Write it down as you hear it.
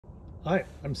Hi,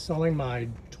 I'm selling my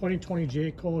 2020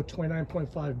 JAYCO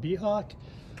 29.5 B-Hawk.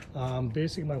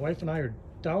 Basically, my wife and I are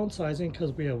downsizing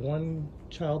because we have one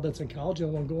child that's in college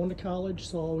and one going to college,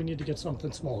 so we need to get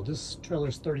something small. This trailer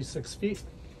is 36 feet.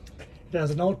 It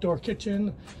has an outdoor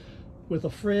kitchen with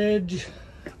a fridge,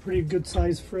 pretty good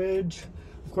sized fridge.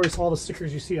 Of course, all the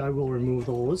stickers you see, I will remove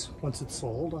those once it's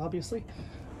sold, obviously.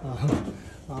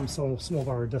 So some of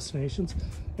our destinations.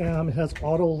 It has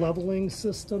auto leveling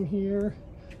system here.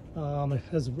 It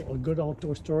has a good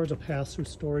outdoor storage, a pass-through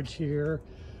storage here.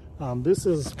 This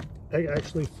is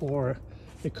actually for,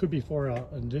 it could be for an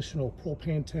additional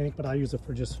propane tank, but I use it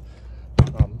for just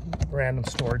random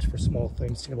storage for small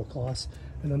things, tablecloths.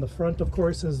 And then the front, of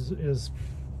course, is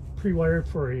pre-wired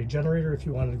for a generator if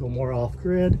you wanted to go more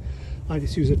off-grid. I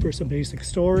just use it for some basic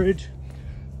storage.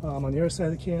 On the other side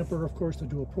of the camper, of course, the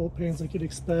dual propanes like you'd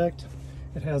expect.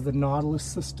 It has the Nautilus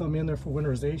system in there for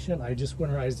winterization. I just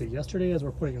winterized it yesterday as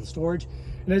we're putting it in storage.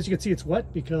 And as you can see, it's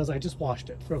wet because I just washed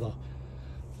it for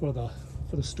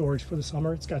the storage for the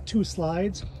summer. It's got two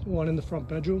slides, one in the front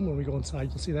bedroom. When we go inside,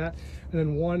 you'll see that. And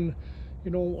then one,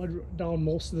 down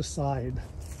most of the side.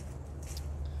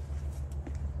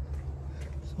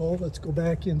 So let's go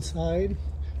back inside.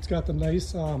 It's got the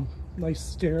nice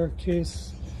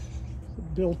staircase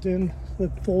built in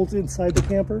that folds inside the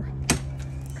camper.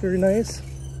 Very nice.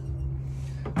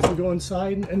 So go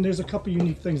inside, and there's a couple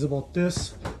unique things about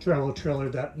this travel trailer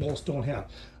that most don't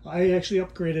have. I actually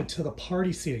upgraded to the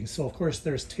party seating. So of course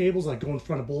there's tables that go in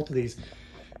front of both of these.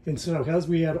 And so as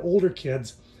we had older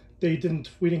kids, we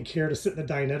didn't care to sit in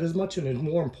the dinette as much, and it's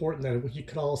more important that you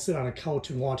could all sit on a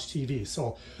couch and watch TV.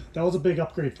 So that was a big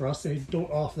upgrade for us. They don't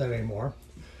offer that anymore.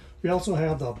 We also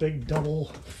have the big double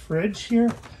fridge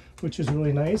here, which is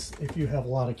really nice if you have a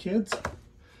lot of kids.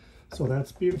 So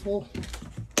that's beautiful.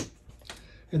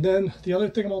 And then the other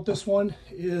thing about this one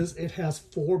is it has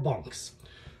 4 bunks.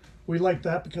 We like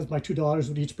that because my 2 daughters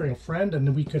would each bring a friend, and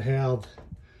then we could have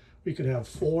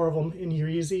 4 of them in here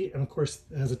easy. And of course,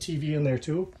 it has a TV in there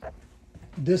too.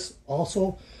 This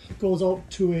also goes out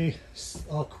to a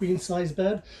queen size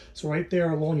bed. So right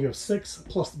there alone, you have 6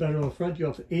 plus the bedroom in the front. You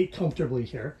have 8 comfortably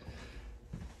here.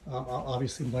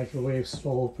 Obviously microwave,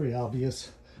 stove, pretty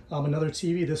obvious. Another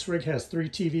TV. This rig has 3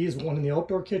 TVs, one in the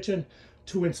outdoor kitchen,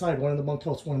 2 inside, one in the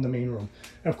bunkhouse, one in the main room.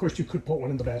 And of course you could put one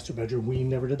in the master bedroom. We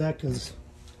never did that because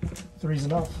 3's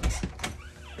enough.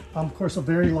 Of course, a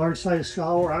very large size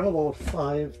shower. I'm about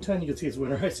 5'10". You can see it's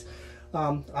winterized.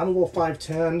 I'm about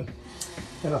 5'10"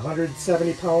 and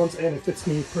 170 pounds, and it fits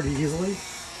me pretty easily.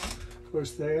 Of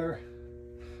course there,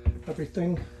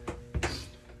 everything.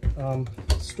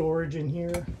 Storage in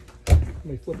here. Let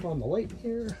me flip on the light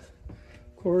here.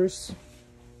 Of course,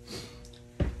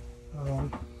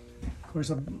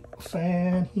 a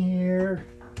fan here,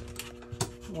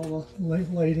 all the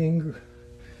lighting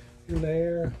in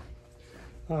there.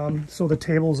 So the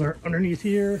tables are underneath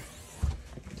here.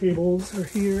 Tables are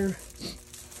here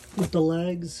with the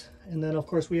legs, and then of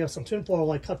course we have some tinfoil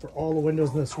I cut for all the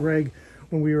windows in this rig.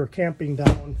 When we were camping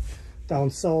down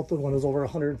south, when it was over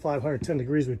 105, 110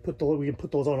 degrees, we can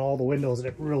put those on all the windows, and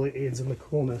it really aids in the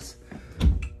coolness.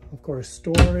 Of course,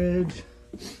 storage,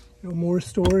 more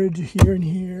storage here and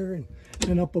here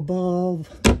and up above.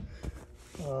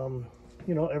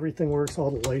 Everything works,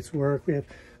 all the lights work.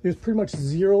 There's pretty much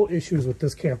 0 issues with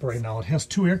this camper right now. It has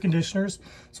 2 air conditioners.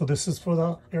 So this is for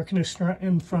the air conditioner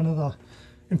in front of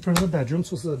the bedroom.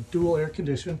 So this is a dual air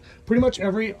condition. Pretty much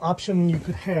every option you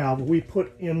could have, we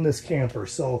put in this camper.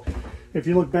 So if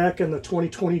you look back in the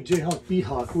 2020 JAYCO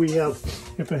B-Hawk, we have,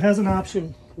 if it has an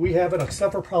option, we have it,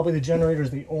 except for probably the generator is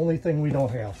the only thing we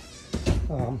don't have.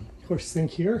 Of course,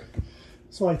 sink here.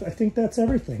 So I think that's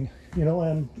everything,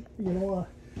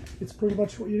 it's pretty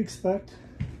much what you'd expect.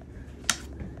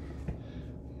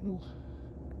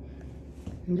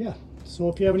 And yeah, so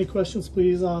if you have any questions,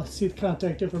 please see the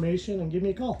contact information and give me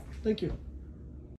a call. Thank you.